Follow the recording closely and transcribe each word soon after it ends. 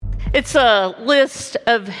It's a list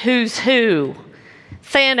of who's who.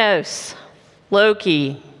 Thanos,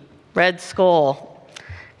 Loki, Red Skull,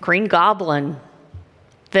 Green Goblin,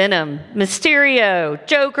 Venom, Mysterio,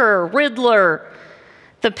 Joker, Riddler,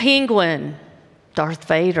 the Penguin, Darth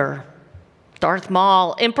Vader, Darth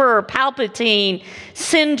Maul, Emperor Palpatine,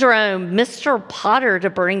 Syndrome, Mr. Potter to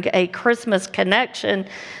bring a Christmas connection,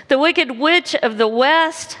 the Wicked Witch of the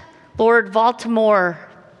West, Lord Voldemort,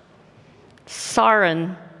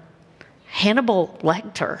 Sauron, Hannibal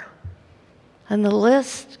Lecter. And the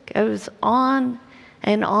list goes on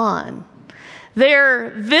and on.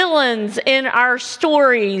 They're villains in our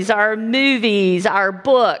stories, our movies, our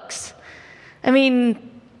books. I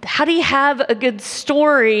mean, how do you have a good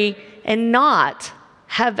story and not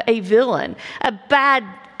have a villain, a bad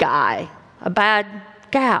guy, a bad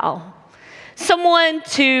gal, someone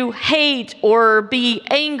to hate or be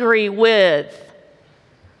angry with?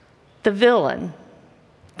 The villain,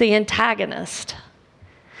 the antagonist.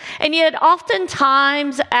 And yet,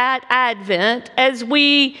 oftentimes at Advent, as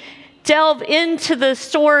we delve into the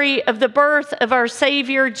story of the birth of our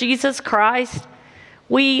Savior, Jesus Christ,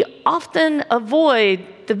 we often avoid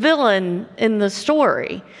the villain in the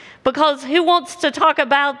story. Because who wants to talk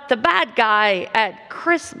about the bad guy at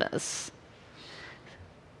Christmas?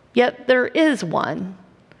 Yet there is one.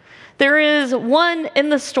 There is one in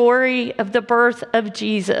the story of the birth of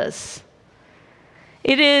Jesus.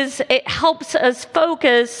 It helps us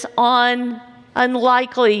focus on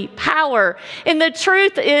unlikely power. And the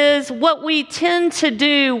truth is, what we tend to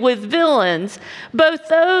do with villains, both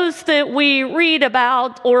those that we read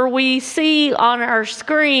about or we see on our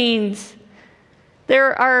screens,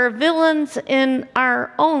 there are villains in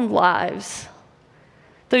our own lives.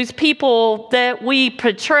 Those people that we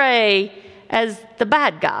portray as the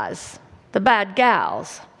bad guys, the bad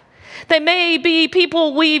gals. They may be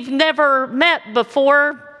people we've never met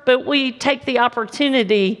before, but we take the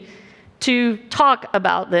opportunity to talk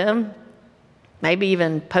about them, maybe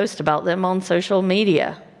even post about them on social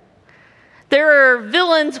media. There are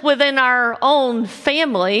villains within our own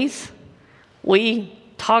families. We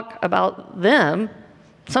talk about them,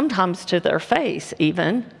 sometimes to their face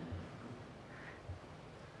even.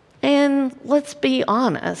 And let's be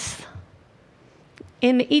honest.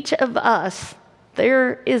 In each of us,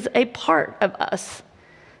 there is a part of us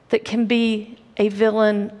that can be a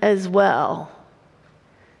villain as well.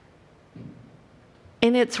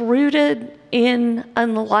 And it's rooted in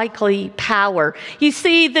unlikely power. You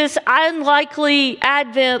see, this unlikely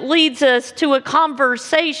Advent leads us to a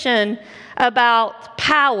conversation about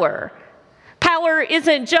power. Power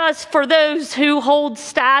isn't just for those who hold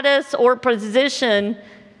status or position.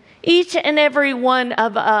 Each and every one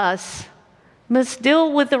of us must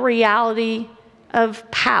deal with the reality of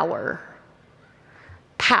power.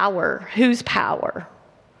 Power. Whose power?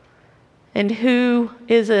 And who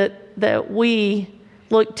is it that we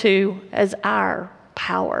look to as our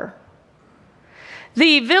power?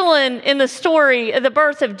 The villain in the story of the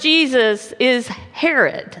birth of Jesus is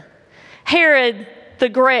Herod. Herod the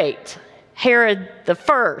Great. Herod the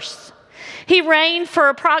First. He reigned for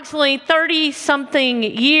approximately 30-something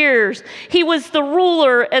years. He was the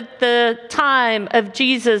ruler at the time of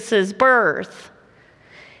Jesus' birth.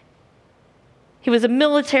 He was a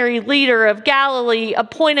military leader of Galilee,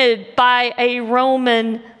 appointed by a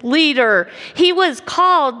Roman leader. He was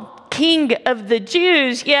called King of the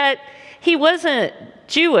Jews, yet he wasn't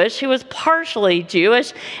Jewish. He was partially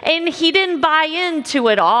Jewish, and he didn't buy into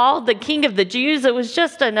it all, the King of the Jews. It was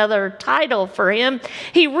just another title for him.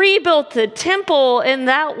 He rebuilt the temple, and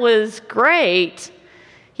that was great.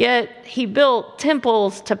 Yet he built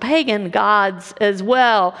temples to pagan gods as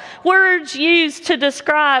well. Words used to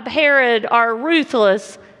describe Herod are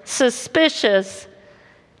ruthless, suspicious,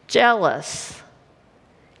 jealous.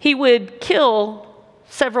 He would kill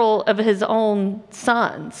several of his own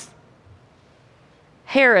sons.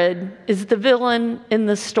 Herod is the villain in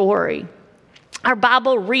the story. Our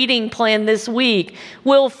Bible reading plan this week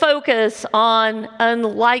will focus on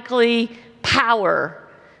unlikely power.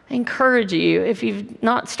 I encourage you, if you've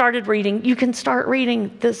not started reading, you can start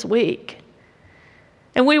reading this week.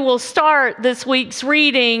 And we will start this week's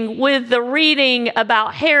reading with the reading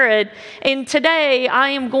about Herod. And today I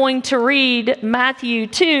am going to read Matthew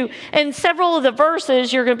 2. And several of the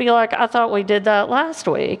verses, you're going to be like, I thought we did that last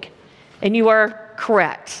week. And you are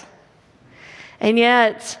correct. And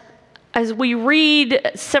yet, as we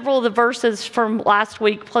read several of the verses from last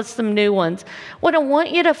week, plus some new ones, what I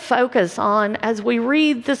want you to focus on as we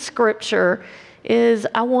read the scripture is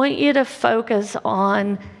I want you to focus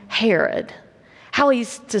on Herod, how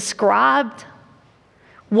he's described,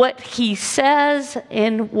 what he says,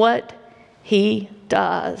 and what he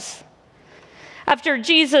does. After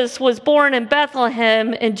Jesus was born in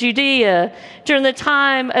Bethlehem in Judea, during the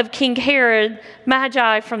time of King Herod,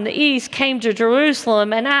 Magi from the east came to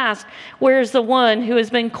Jerusalem and asked, "Where is the one who has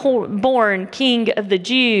been born King of the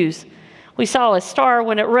Jews? We saw a star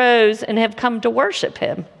when it rose and have come to worship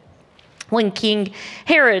him." When King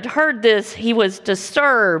Herod heard this, he was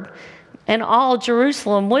disturbed, and all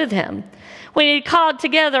Jerusalem with him. When he called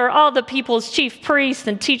together all the people's chief priests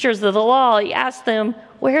and teachers of the law, he asked them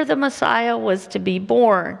where the Messiah was to be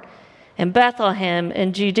born. "In Bethlehem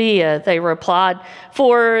in Judea," they replied,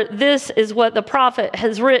 "for this is what the prophet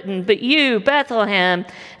has written. But you, Bethlehem,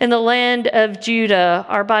 in the land of Judah,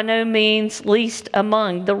 are by no means least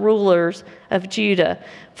among the rulers of Judah.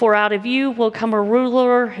 For out of you will come a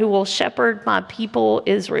ruler who will shepherd my people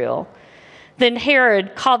Israel." Then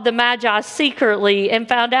Herod called the Magi secretly and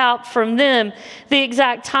found out from them the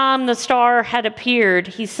exact time the star had appeared.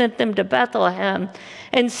 He sent them to Bethlehem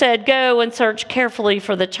and said, "Go and search carefully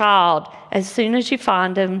for the child. As soon as you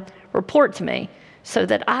find him, report to me, so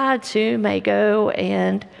that I too may go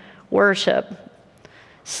and worship."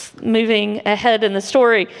 Moving ahead in the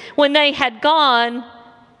story, when they had gone,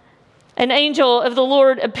 an angel of the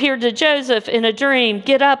Lord appeared to Joseph in a dream.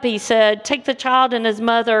 "Get up," he said, "take the child and his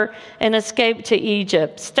mother and escape to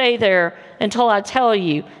Egypt. Stay there until I tell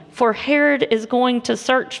you, for Herod is going to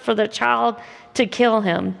search for the child to kill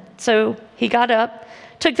him." So he got up,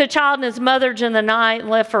 took the child and his mother during the night, and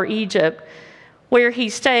left for Egypt, where he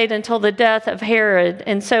stayed until the death of Herod.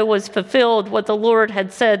 And so was fulfilled what the Lord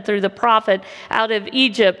had said through the prophet, "Out of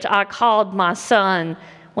Egypt I called my son."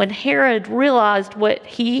 When Herod realized that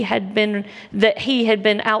he had been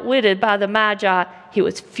outwitted by the Magi, he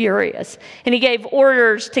was furious. And he gave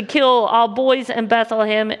orders to kill all boys in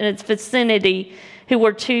Bethlehem and its vicinity who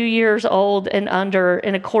were 2 years old and under,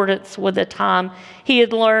 in accordance with the time he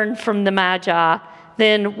had learned from the Magi.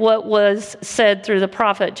 Then what was said through the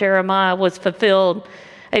prophet Jeremiah was fulfilled.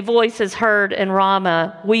 "A voice is heard in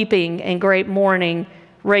Ramah, weeping and great mourning,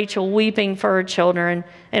 Rachel weeping for her children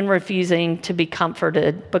and refusing to be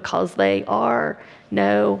comforted because they are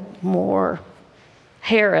no more."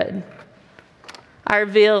 Herod, our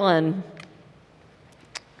villain,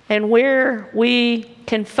 and where we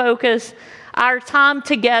can focus our time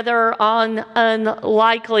together on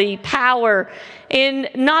unlikely power, in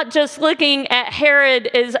not just looking at Herod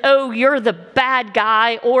as, "Oh, you're the bad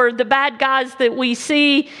guy," or the bad guys that we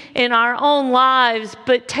see in our own lives,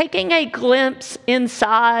 but taking a glimpse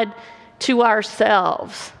inside to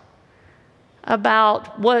ourselves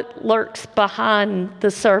about what lurks behind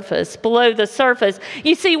the surface, below the surface.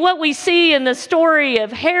 You see, what we see in the story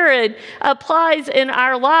of Herod applies in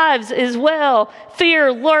our lives as well.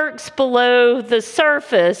 Fear lurks below the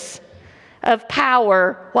surface of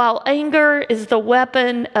power, while anger is the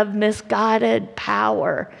weapon of misguided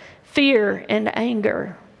power. Fear and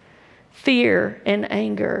anger. Fear and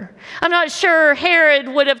anger. I'm not sure Herod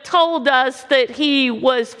would have told us that he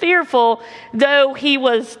was fearful, though he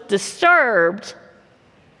was disturbed.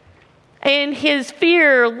 And his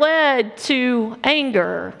fear led to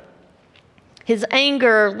anger. His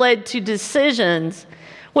anger led to decisions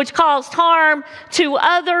which caused harm to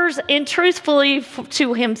others and truthfully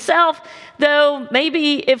to himself, though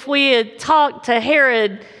maybe if we had talked to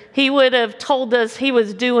Herod, he would have told us he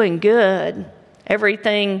was doing good.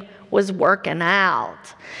 Everything was working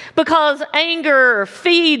out. Because anger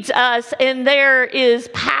feeds us, and there is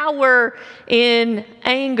power in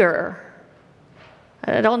anger.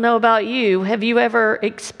 I don't know about you. Have you ever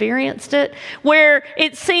experienced it? Where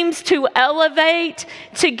it seems to elevate,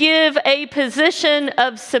 to give a position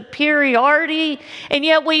of superiority, and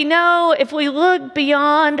yet we know if we look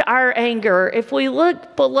beyond our anger, if we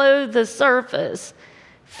look below the surface,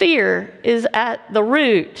 fear is at the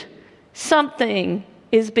root. Something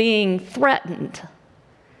is being threatened,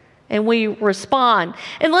 and we respond.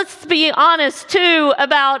 And let's be honest too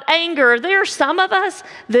about anger. There are some of us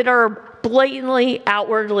that are blatantly,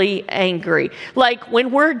 outwardly angry. Like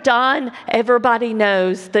when we're done, everybody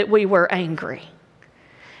knows that we were angry.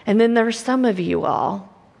 And then there's some of you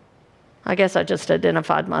all, I guess I just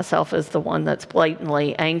identified myself as the one that's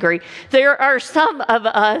blatantly angry. There are some of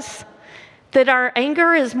us that our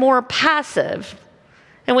anger is more passive,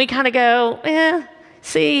 and we kind of go,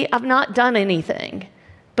 see, I've not done anything,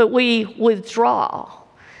 but we withdraw.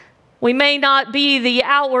 We may not be the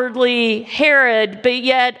outwardly Herod, but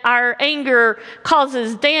yet our anger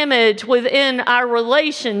causes damage within our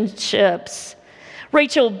relationships.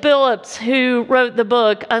 Rachel Billups, who wrote the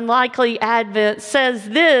book Unlikely Advent, says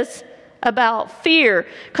this about fear,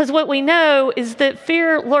 because what we know is that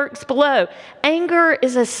fear lurks below. Anger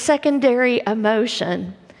is a secondary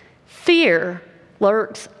emotion. Fear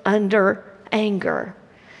lurks under anger.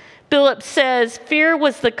 Philip says fear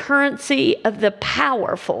was the currency of the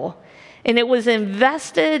powerful, and it was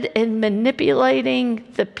invested in manipulating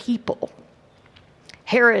the people.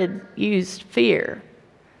 Herod used fear.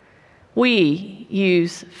 We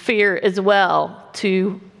use fear as well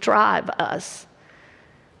to drive us.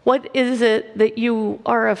 What is it that you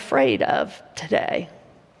are afraid of today?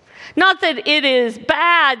 Not that it is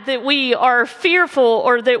bad that we are fearful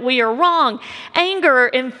or that we are wrong. Anger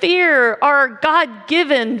and fear are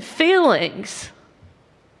God-given feelings.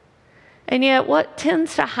 And yet what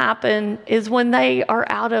tends to happen is when they are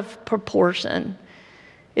out of proportion,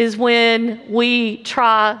 is when we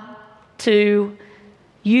try to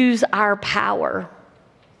use our power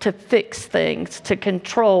to fix things, to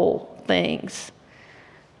control things.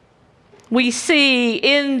 We see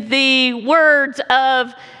in the words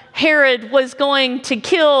of Herod was going to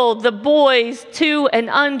kill the boys 2 and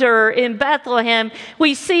under in Bethlehem,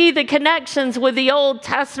 we see the connections with the Old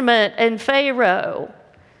Testament and Pharaoh,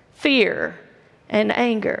 fear and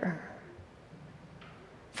anger.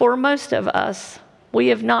 For most of us, we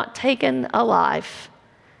have not taken a life,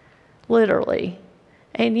 literally.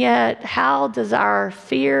 And yet, how does our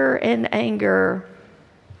fear and anger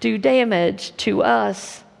do damage to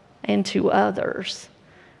us and to others?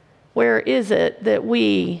 Where is it that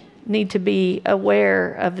we need to be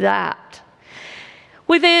aware of that?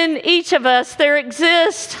 Within each of us, there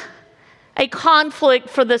exists a conflict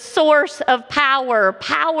for the source of power.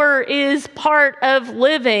 Power is part of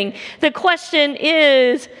living. The question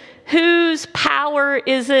is, whose power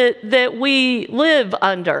is it that we live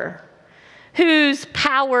under? Whose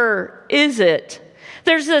power is it?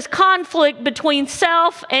 There's this conflict between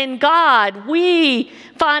self and God. We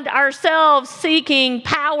find ourselves seeking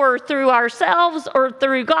power through ourselves or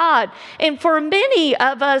through God. And for many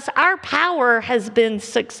of us, our power has been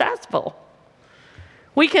successful.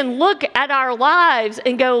 We can look at our lives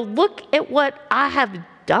and go, look at what I have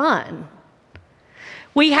done.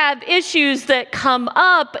 We have issues that come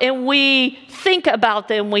up and we think about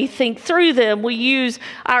them, we think through them, we use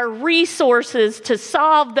our resources to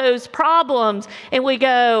solve those problems, and we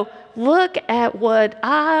go, look at what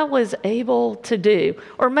I was able to do.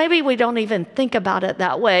 Or maybe we don't even think about it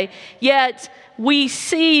that way, yet we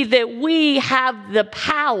see that we have the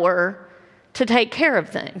power to take care of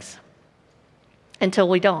things until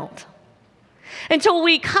we don't. Until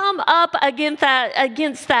we come up against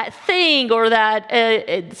that thing or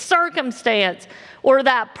that circumstance or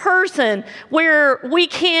that person where we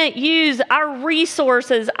can't use our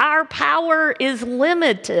resources, our power is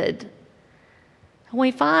limited. And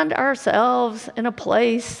we find ourselves in a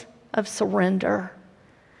place of surrender,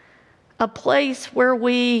 a place where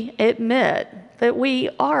we admit that we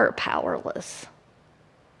are powerless,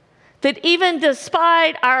 that even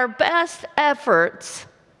despite our best efforts,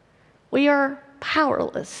 we are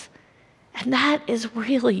powerless. And that is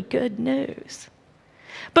really good news.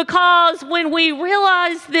 Because when we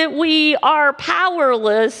realize that we are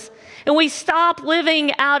powerless and we stop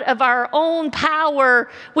living out of our own power,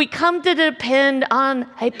 we come to depend on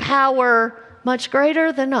a power much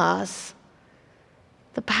greater than us,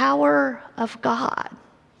 the power of God,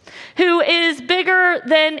 who is bigger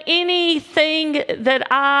than anything that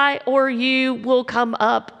I or you will come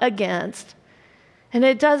up against. And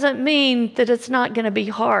it doesn't mean that it's not going to be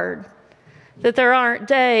hard, that there aren't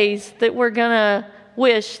days that we're going to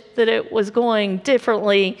wish that it was going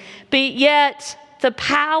differently, but yet the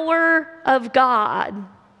power of God,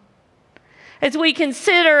 as we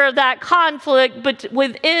consider that conflict but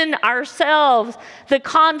within ourselves, the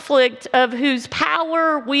conflict of whose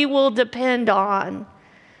power we will depend on,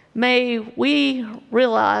 may we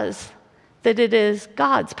realize that it is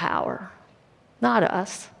God's power, not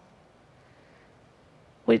us,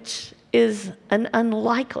 which is an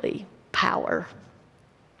unlikely power.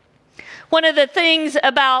 One of the things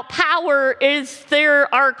about power is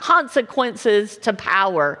there are consequences to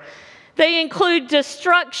power. They include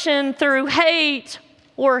destruction through hate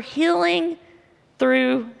or healing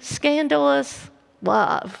through scandalous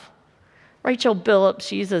love. Rachel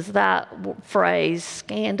Billups uses that phrase,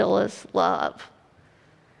 scandalous love.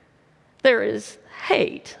 There is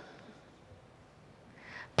hate.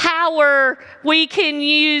 Power, we can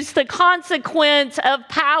use the consequence of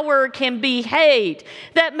power can be hate.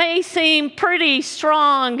 That may seem pretty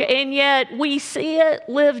strong, and yet we see it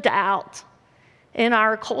lived out in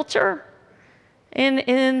our culture and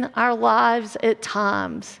in our lives at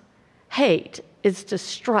times. Hate is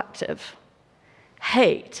destructive.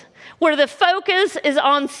 Hate, where the focus is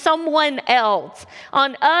on someone else,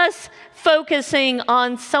 on us focusing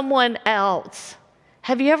on someone else.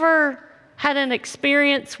 Have you ever had an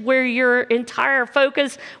experience where your entire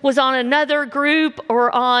focus was on another group or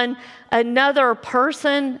on another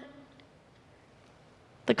person?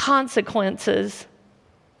 The consequences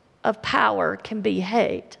of power can be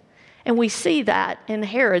hate. And we see that in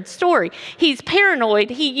Herod's story. He's paranoid.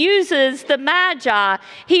 He uses the Magi.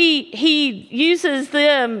 He uses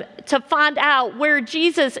them to find out where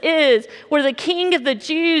Jesus is, where the King of the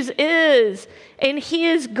Jews is. And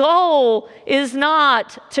his goal is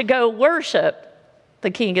not to go worship the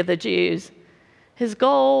King of the Jews. His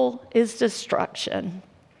goal is destruction.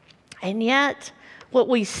 And yet, what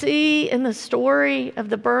we see in the story of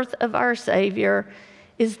the birth of our Savior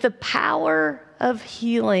is the power of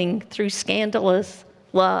healing through scandalous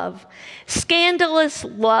love. Scandalous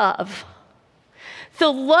love. The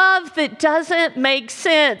love that doesn't make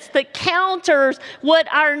sense, that counters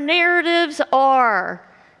what our narratives are.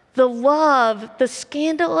 The love, the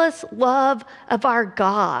scandalous love of our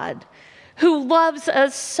God, who loves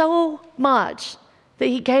us so much that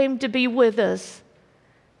he came to be with us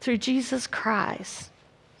through Jesus Christ,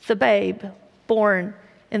 the babe born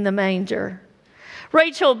in the manger.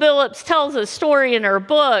 Rachel Billups tells a story in her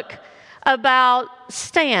book about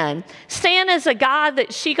Stan. Stan is a guy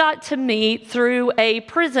that she got to meet through a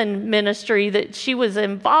prison ministry that she was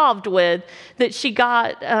involved with, that she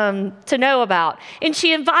got to know about. And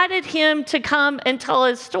she invited him to come and tell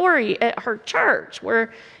his story at her church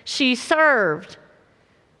where she served.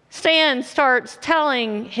 Stan starts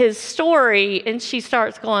telling his story, and she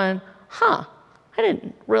starts going, I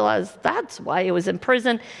didn't realize that's why he was in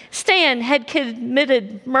prison. Stan had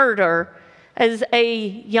committed murder as a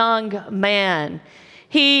young man.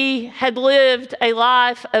 He had lived a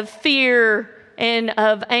life of fear and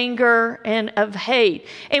of anger and of hate.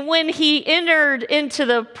 And when he entered into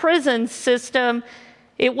the prison system,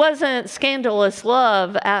 it wasn't scandalous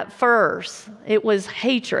love at first. It was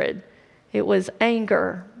hatred. It was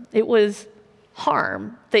anger. It was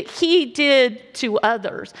harm that he did to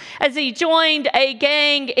others as he joined a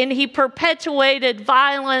gang and he perpetuated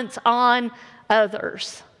violence on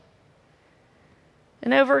others.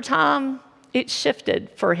 And over time, it shifted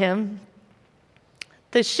for him.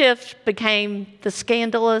 The shift became the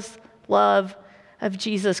scandalous love of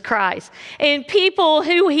Jesus Christ. And people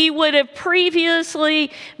who he would have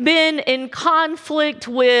previously been in conflict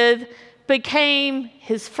with became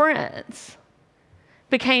his friends,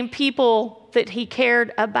 became people that he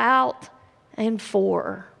cared about and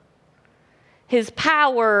for. His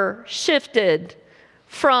power shifted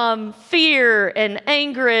from fear and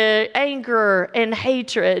anger and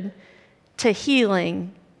hatred to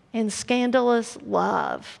healing and scandalous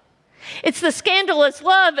love. It's the scandalous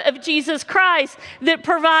love of Jesus Christ that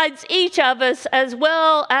provides each of us, as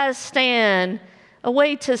well as Stan, a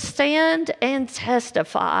way to stand and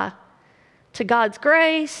testify to God's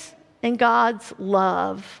grace and God's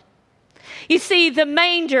love. You see, the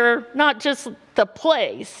manger, not just the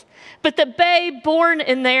place, but the babe born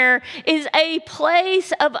in there is a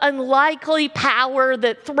place of unlikely power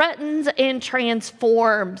that threatens and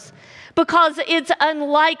transforms. Because it's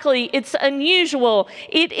unlikely, it's unusual.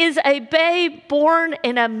 It is a babe born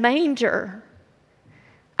in a manger.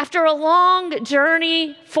 After a long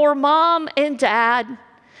journey for mom and dad,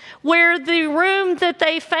 where the room that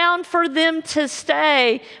they found for them to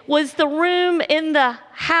stay was the room in the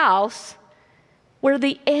house where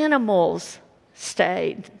the animals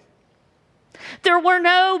stayed. There were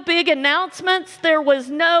no big announcements. There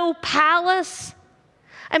was no palace.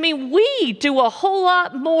 I mean, we do a whole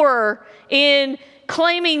lot more in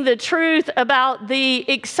claiming the truth about the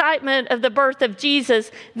excitement of the birth of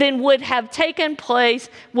Jesus than would have taken place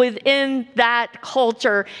within that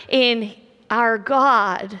culture. And our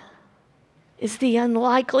God is the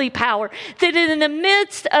unlikely power that in the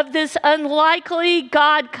midst of this unlikely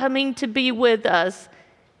God coming to be with us,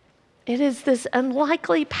 it is this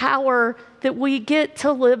unlikely power that we get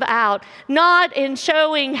to live out, not in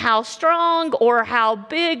showing how strong or how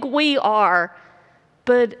big we are,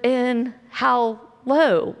 but in how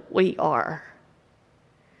low we are.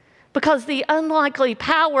 Because the unlikely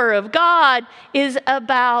power of God is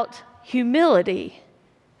about humility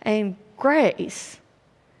and grace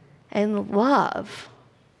and love.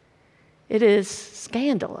 It is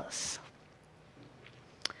scandalous.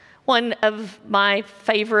 One of my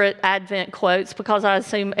favorite Advent quotes, because I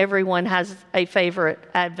assume everyone has a favorite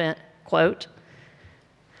Advent quote,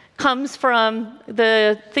 comes from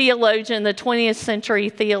the theologian, the 20th century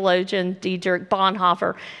theologian, Dietrich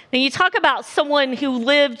Bonhoeffer. Now, you talk about someone who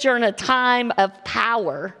lived during a time of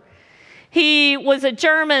power. He was a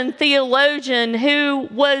German theologian who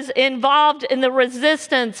was involved in the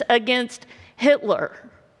resistance against Hitler.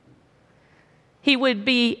 he would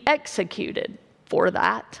be executed for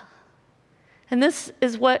that. And this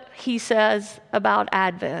is what he says about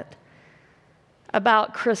Advent,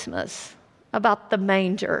 about Christmas, about the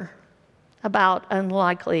manger, about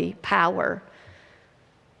unlikely power.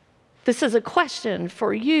 This is a question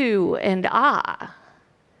for you and I.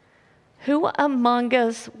 Who among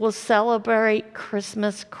us will celebrate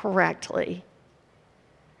Christmas correctly?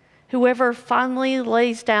 Whoever finally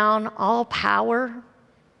lays down all power,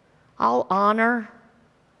 all honor,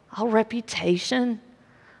 all reputation,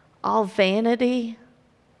 all vanity,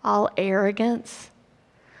 all arrogance,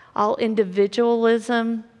 all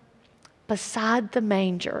individualism beside the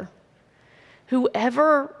manger.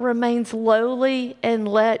 Whoever remains lowly and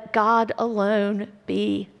let God alone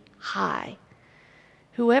be high.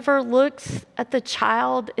 Whoever looks at the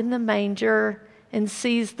child in the manger and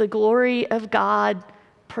sees the glory of God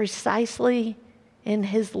precisely in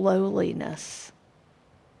his lowliness.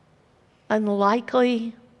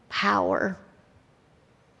 Unlikely power.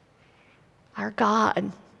 Our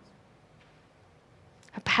God.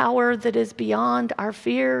 A power that is beyond our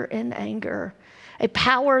fear and anger. A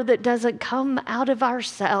power that doesn't come out of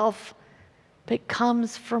ourselves, but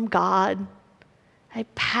comes from God. A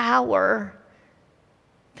power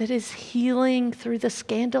that is healing through the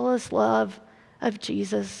scandalous love of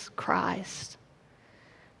Jesus Christ.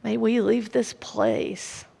 May we leave this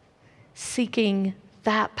place seeking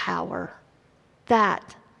that power,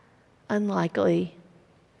 that unlikely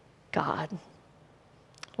God.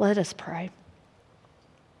 Let us pray.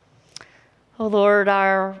 Oh Lord,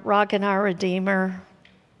 our rock and our Redeemer,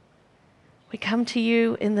 we come to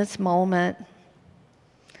you in this moment.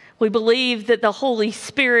 We believe that the Holy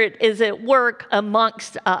Spirit is at work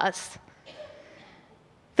amongst us.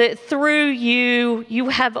 That through you, you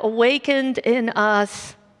have awakened in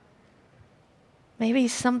us maybe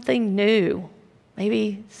something new,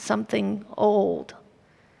 maybe something old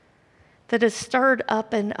that is stirred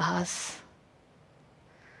up in us.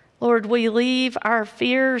 Lord, we leave our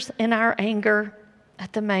fears and our anger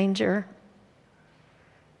at the manger.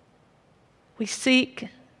 We seek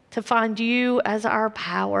to find you as our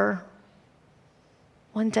power,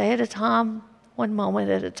 one day at a time, one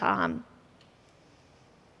moment at a time.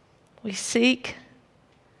 We seek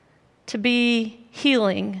to be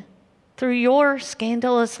healing through your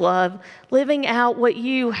scandalous love, living out what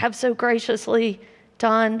you have so graciously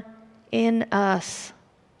done in us.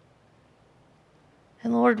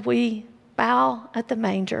 And Lord, we bow at the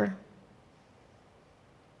manger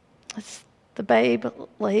as the babe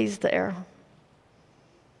lays there.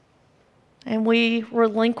 And we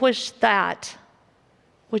relinquish that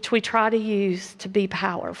which we try to use to be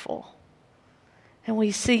powerful. And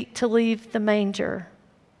we seek to leave the manger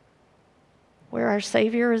where our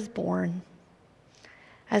Savior is born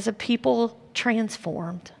as a people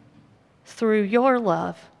transformed through your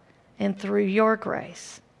love and through your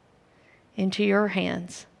grace into your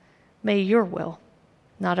hands. May your will,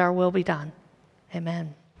 not our will, be done.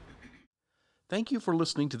 Amen. Thank you for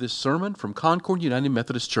listening to this sermon from Concord United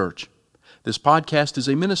Methodist Church. This podcast is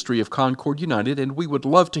a ministry of Concord United, and we would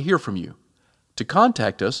love to hear from you. To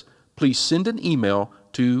contact us, please send an email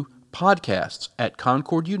to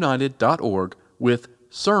podcasts@concordunited.org with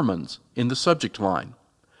sermons in the subject line.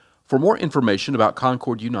 For more information about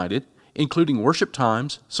Concord United, including worship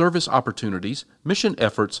times, service opportunities, mission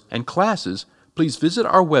efforts, and classes, please visit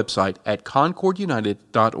our website at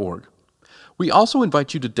concordunited.org. We also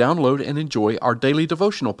invite you to download and enjoy our daily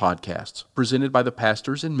devotional podcasts presented by the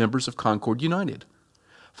pastors and members of Concord United.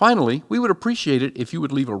 Finally, we would appreciate it if you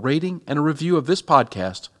would leave a rating and a review of this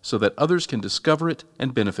podcast so that others can discover it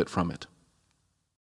and benefit from it.